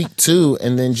 targets in week 2,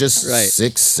 and then just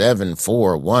 6, 7,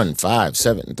 4, 1, 5,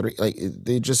 7, 3. Like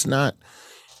they're just not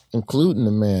including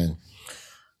the man.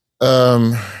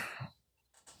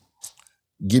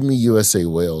 Give me USA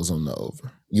Wales on the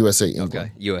over. USA England.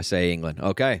 Okay. USA England.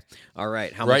 Okay. All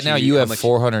right. Right now you have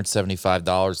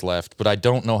 $475 left, but I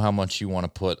don't know how much you want to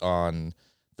put on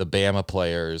the Bama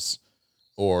players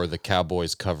or the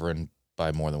Cowboys covering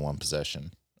by more than 1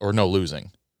 possession or no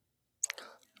losing.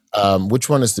 Which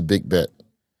one is the big bet?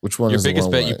 Which one is your biggest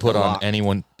bet you put on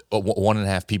anyone?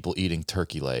 1.5 people eating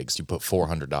turkey legs. You put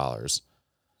 $400.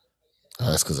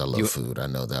 That's because I love food. I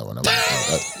know that one.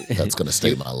 That's going to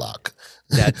stay my lock.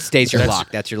 That stays your lock.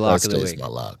 That's your lock of the week. Stays my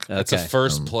lock. That's a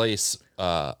first place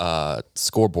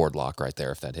scoreboard lock right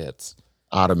there if that hits.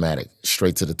 Automatic.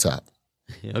 Straight to the top.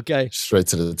 Okay. Straight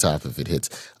to the top if it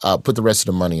hits. Put the rest of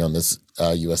the money on this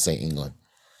USA England.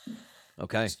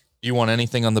 Okay. You want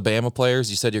anything on the Bama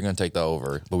players? You said you're going to take the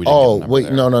over, but we Oh, didn't wait,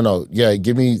 there. No. Yeah,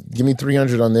 give me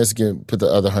 300 on this. Put the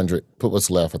other 100. Put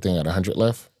what's left. I think I got 100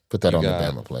 left. Put that on the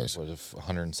Bama players. What if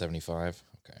 175?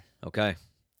 Okay.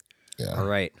 Yeah. All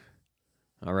right.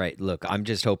 Look, I'm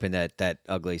just hoping that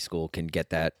ugly school can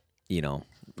get that,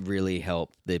 really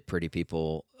help the pretty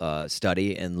people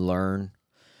study and learn.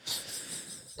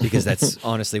 Because that's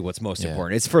honestly what's most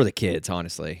important. It's for the kids,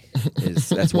 honestly.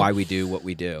 That's why we do what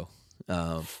we do.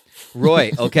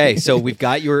 Roy, okay, so we've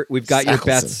got your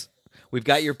bets. We've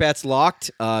got your bets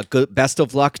locked. Good, best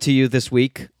of luck to you this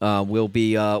week. We'll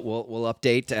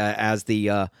update as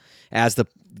the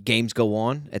games go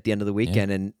on at the end of the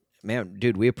weekend. And man,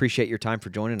 dude, we appreciate your time for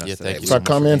joining us today. If I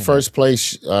come in first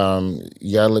place, you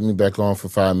gotta let me back on for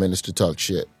 5 minutes to talk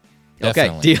shit.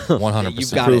 Definitely. Okay, deal. 100%.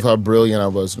 You've got prove how brilliant I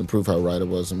was and prove how right I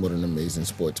was and what an amazing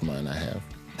sports mind I have.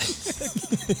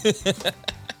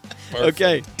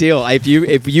 Okay, deal. If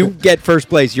you get first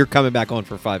place, you're coming back on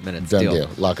for 5 minutes. Done deal.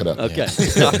 Lock it up. Okay.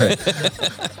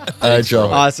 All right,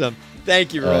 y'all. Awesome.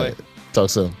 Thank you, Roy. Right. Talk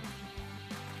soon.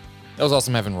 That was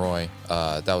awesome having Roy.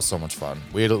 That was so much fun.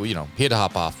 We had, he had to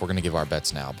hop off. We're gonna give our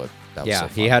bets now, but that was so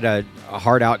fun. He had a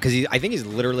hard out because I think he's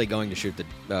literally going to shoot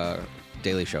the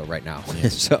Daily Show right now.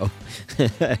 So,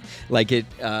 like it.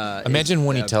 Imagine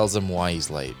when he tells him why he's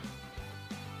late.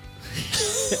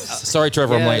 Sorry,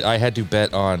 Trevor, I'm late. I had to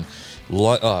bet on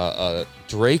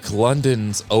Drake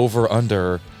London's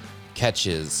over/under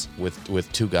catches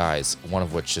with two guys, one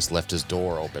of which just left his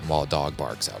door open while a dog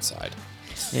barks outside.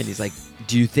 And he's like,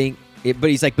 "Do you think?" But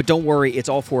he's like, "But don't worry, it's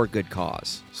all for a good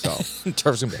cause." So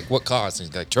Trevor's gonna be like, "What cause?" And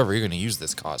he's like, "Trevor, you're gonna use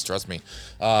this cause. Trust me."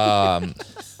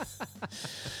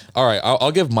 All right,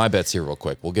 I'll give my bets here real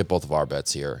quick. We'll get both of our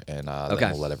bets here, and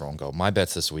then we'll let everyone go. My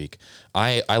bets this week,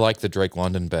 I like the Drake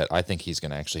London bet. I think he's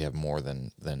going to actually have more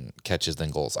than catches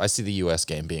than goals. I see the U.S.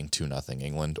 game being 2-0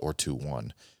 England or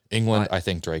 2-1 England. I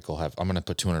think Drake will have. I'm going to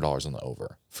put $200 on the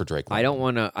over for Drake London. I don't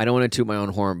want to toot my own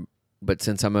horn, but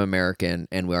since I'm an American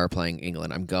and we are playing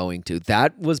England, I'm going to.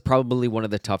 That was probably one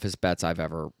of the toughest bets I've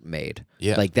ever made.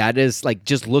 Yeah. Like, that is, like,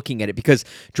 just looking at it, because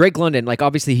Drake London, like,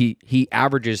 obviously he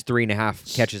averages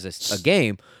 3.5 catches a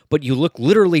game, but you look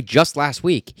literally just last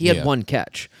week, he had one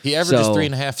catch. He averages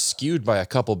 3.5 skewed by a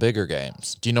couple bigger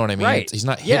games. Do you know what I mean? Right. He's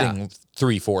not hitting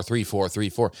 3-4,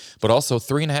 3-4, 3-4, but also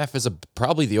 3.5 is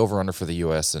probably the over-under for the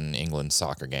U.S. and England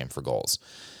soccer game for goals.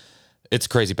 It's a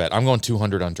crazy bet. I'm going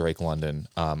 200 on Drake London.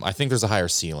 I think there's a higher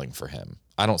ceiling for him.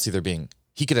 I don't see there being.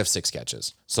 He could have 6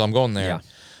 catches, so I'm going there. Yeah.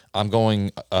 I'm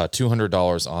going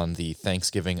 $200 on the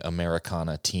Thanksgiving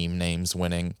Americana team names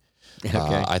winning.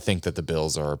 Okay. I think that the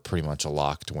Bills are pretty much a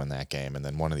lock to win that game, and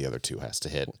then one of the other two has to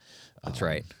hit. That's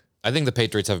right. I think the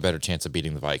Patriots have a better chance of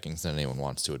beating the Vikings than anyone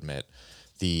wants to admit.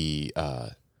 The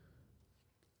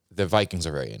Vikings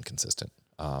are very inconsistent.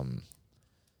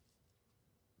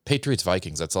 Patriots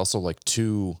Vikings, that's also like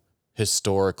two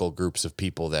historical groups of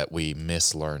people that we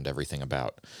mislearned everything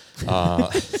about.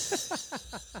 That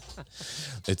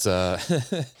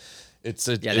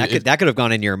could have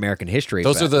gone in your American history.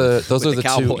 Those are the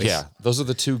Cowboys. two those are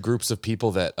the two groups of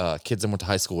people that kids I went to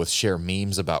high school with share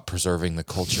memes about preserving the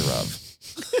culture of.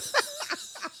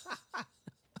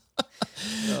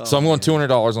 So I'm going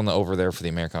 $200 on the over there for the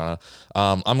Americana.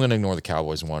 I'm going to ignore the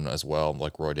Cowboys one as well,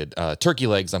 like Roy did. Turkey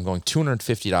legs, I'm going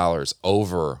 $250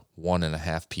 over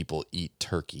 1.5 people eat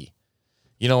turkey.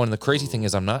 You know, and the crazy thing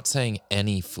is I'm not saying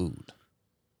any food.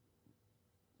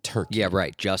 Turkey. Yeah,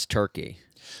 right. Just turkey.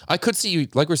 I could see you,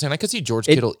 like we're saying, I could see George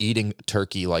Kittle eating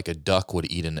turkey like a duck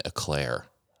would eat an eclair.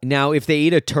 Now, if they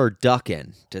eat a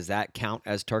turducken, does that count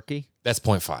as turkey? That's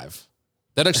 0.5.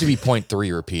 That'd actually be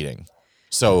 0.3 repeating.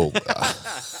 So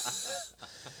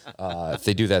if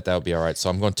they do that, that would be all right. So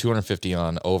I'm going 250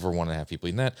 on over 1.5 people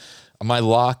eating that. My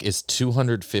lock is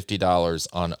 $250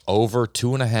 on over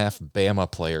 2.5 Bama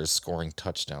players scoring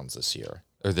touchdowns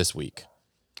this week.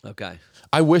 Okay.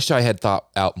 I wish I had thought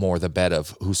out more the bet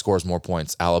of who scores more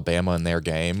points, Alabama in their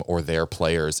game or their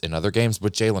players in other games,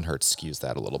 but Jalen Hurts skews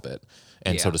that a little bit,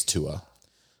 and so does Tua.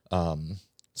 So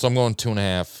I'm going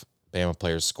 2.5 Bama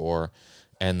players score.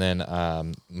 And then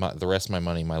the rest of my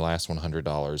money, my last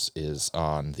 $100 is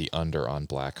on the under on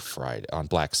Black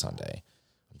Sunday.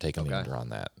 I'm taking the under on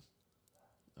that.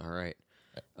 All right.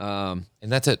 And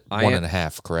that's at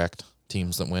 1.5, correct?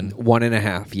 Teams that win?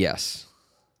 1.5, yes.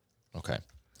 Okay.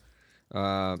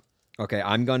 Okay,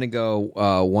 I'm going to go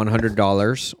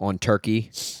 $100 on turkey.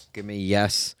 Give me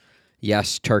yes,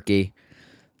 turkey.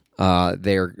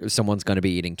 Someone's going to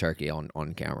be eating turkey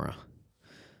on camera.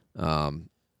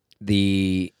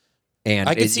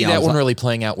 I could see that one really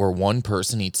playing out where one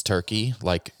person eats turkey,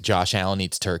 like Josh Allen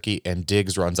eats turkey, and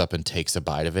Diggs runs up and takes a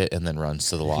bite of it and then runs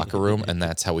to the locker room, and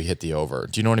that's how we hit the over.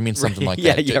 Do you know what I mean? Something like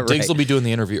that. Yeah, Diggs will be doing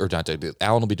the interview, or not Diggs,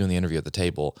 Allen will be doing the interview at the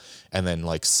table, and then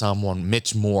like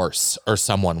Mitch Morse or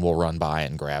someone will run by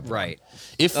and grab one. Right.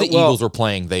 If the Eagles were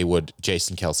playing,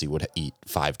 Jason Kelce would eat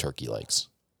 5 turkey legs.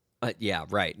 Yeah,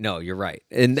 right. No, you're right.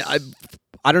 And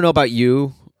I don't know about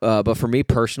you, but for me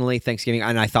personally, Thanksgiving,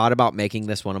 and I thought about making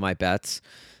this one of my bets,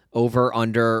 over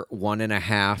under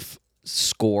 1.5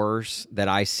 scores that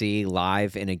I see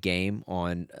live in a game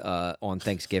on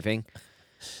Thanksgiving.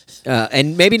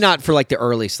 And maybe not for like the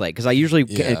early slate, because I usually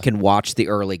can watch the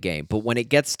early game. But when it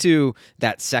gets to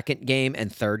that second game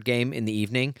and third game in the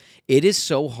evening, it is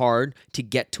so hard to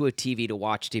get to a TV to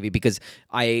watch TV, because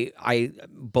I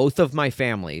both of my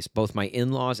families, both my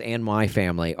in-laws and my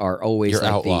family, are always your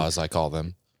like outlaws, I call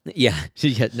them. Yeah,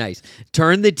 nice.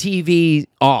 Turn the TV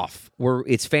off.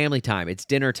 It's family time. It's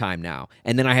dinner time now.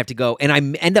 And then I have to go, and I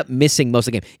end up missing most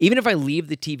of the game. Even if I leave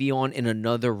the TV on in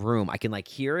another room, I can like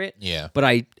hear it. Yeah. But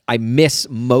I miss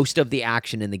most of the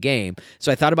action in the game.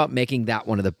 So I thought about making that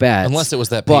one of the bets. Unless it was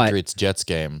that Patriots-Jets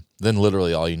game, then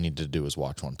literally all you need to do is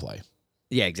watch one play.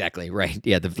 Yeah, exactly. Right.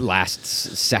 Yeah, the last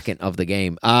second of the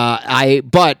game.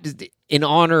 But in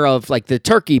honor of like the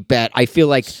turkey bet, I feel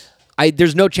like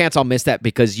There's no chance I'll miss that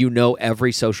because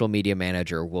every social media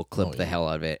manager will clip the hell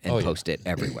out of it and post it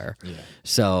everywhere.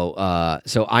 So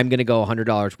I'm going to go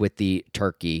 $100 with the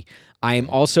turkey. I am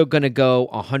also going to go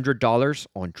 $100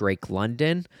 on Drake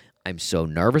London. I'm so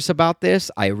nervous about this.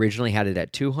 I originally had it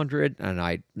at $200 and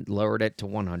I lowered it to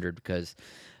 $100 because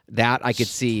that I could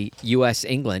see U.S.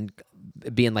 England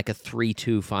being like a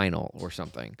 3-2 final or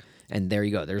something. And there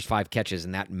you go. There's 5 catches,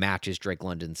 and that matches Drake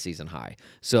London's season high.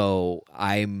 So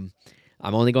I'm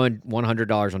only going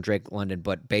 $100 on Drake London,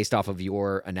 but based off of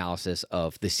your analysis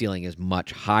of the ceiling is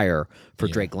much higher for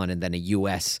Drake London than a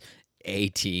U.S. A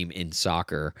team in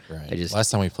soccer. Right. Last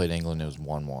time we played England, it was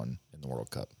 1-1 in the World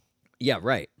Cup. Yeah,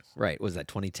 right. Was that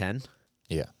 2010?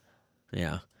 Yeah.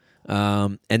 Yeah.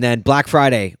 And then Black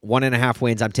Friday, 1.5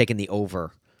 wins. I'm taking the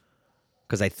over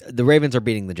because the Ravens are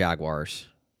beating the Jaguars.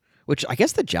 Which I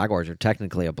guess the Jaguars are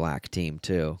technically a black team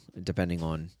too, depending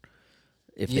on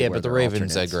if they wear but the their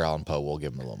Ravens, alternates. Edgar Allan Poe will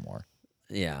give them a little more.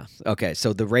 Yeah. Okay.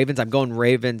 So the Ravens, I'm going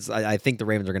Ravens. I think the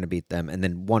Ravens are going to beat them, and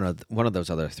then one of those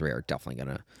other 3 are definitely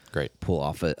going to pull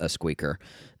off a squeaker.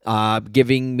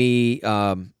 Giving me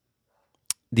I'm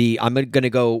going to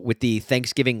go with the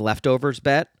Thanksgiving leftovers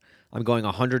bet. I'm going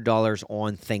 $100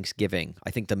 on Thanksgiving.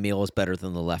 I think the meal is better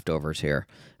than the leftovers here.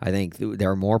 I think there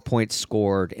are more points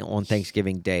scored on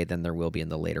Thanksgiving Day than there will be in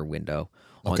the later window.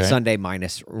 On Sunday,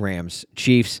 minus Rams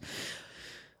Chiefs.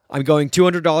 I'm going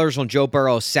 $200 on Joe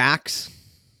Burrow sacks.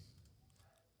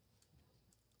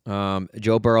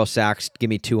 Joe Burrow sacks. Give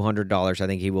me $200. I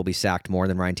think he will be sacked more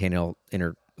than Ryan Tannehill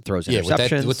throws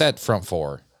interceptions. With that front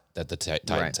 4 that the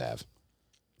Titans have.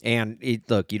 And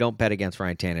look, you don't bet against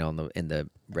Ryan Tannehill in the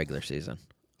regular season.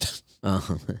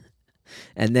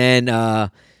 And then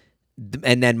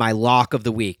my lock of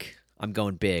the week, I'm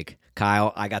going big.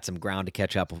 Kyle, I got some ground to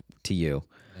catch up to you.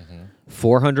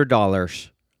 $400,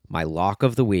 my lock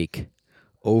of the week,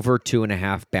 over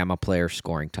 2.5 Bama players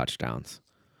scoring touchdowns.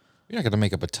 You're not going to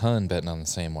make up a ton betting on the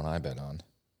same one I bet on.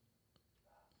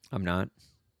 I'm not?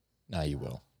 No, you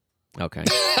will. Okay.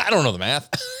 I don't know the math.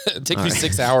 It took me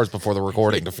 6 hours before the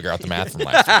recording to figure out the math from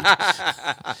last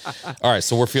week. All right,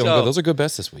 so we're feeling good. Those are good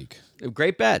bets this week.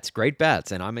 Great bets,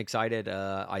 and I'm excited.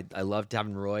 I loved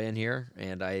having Roy in here,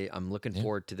 and I'm looking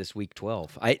forward to this week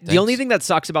 12. The only thing that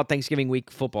sucks about Thanksgiving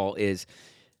week football is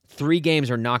 3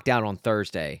 games are knocked out on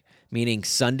Thursday, meaning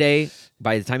Sunday,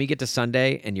 by the time you get to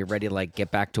Sunday and you're ready to get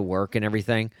back to work and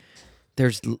everything,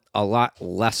 there's a lot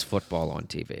less football on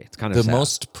TV. It's kind of the sad.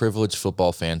 Most privileged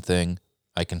football fan thing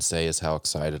I can say is how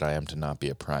excited I am to not be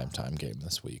a primetime game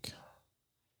this week.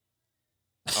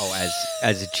 Oh,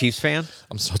 as a Chiefs fan?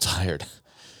 I'm so tired.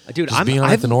 Dude, Just being on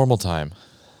at the normal time.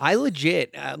 I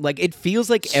legit, it feels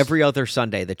like every other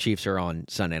Sunday the Chiefs are on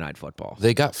Sunday Night Football.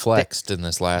 They got flexed in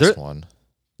this last one.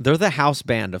 They're the house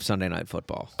band of Sunday Night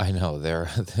Football. I know. They're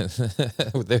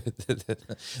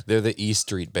the E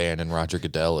Street Band, and Roger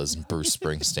Goodell is Bruce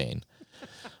Springsteen.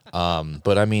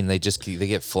 But I mean, they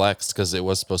get flexed because it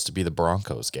was supposed to be the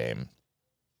Broncos game.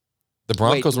 The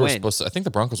Broncos were supposed to. I think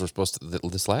the Broncos were supposed to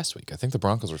this last week. I think the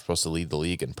Broncos were supposed to lead the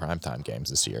league in primetime games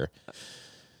this year,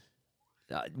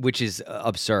 which is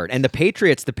absurd. And the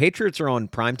Patriots are on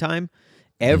primetime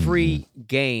every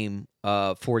game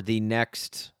for the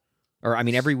next. Or, I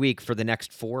mean, every week for the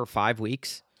next 4 or 5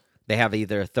 weeks, they have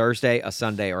either a Thursday, a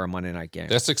Sunday, or a Monday night game.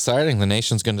 That's exciting. The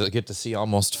nation's going to get to see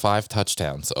almost 5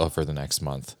 touchdowns over the next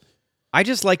month. I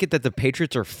just like it that the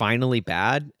Patriots are finally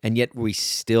bad, and yet we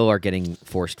still are getting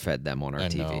force-fed them on our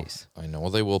TVs. I know.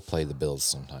 Well, they will play the Bills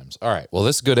sometimes. All right. Well,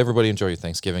 this is good. Everybody enjoy your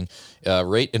Thanksgiving.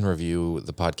 Rate and review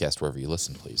the podcast wherever you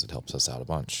listen, please. It helps us out a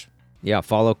bunch. Yeah,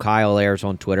 follow Kyle Ayers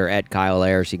on Twitter at Kyle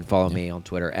Ayers. You can follow me on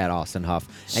Twitter at Austin Huff.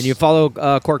 And you follow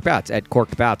Corked Bats at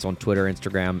Corked Bats on Twitter,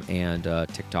 Instagram, and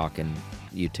TikTok, and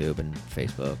YouTube, and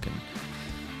Facebook, and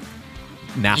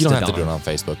Mastodon. You don't have to do it on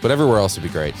Facebook, but everywhere else would be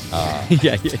great.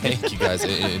 Yeah. Thank you, guys.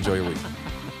 Enjoy your week.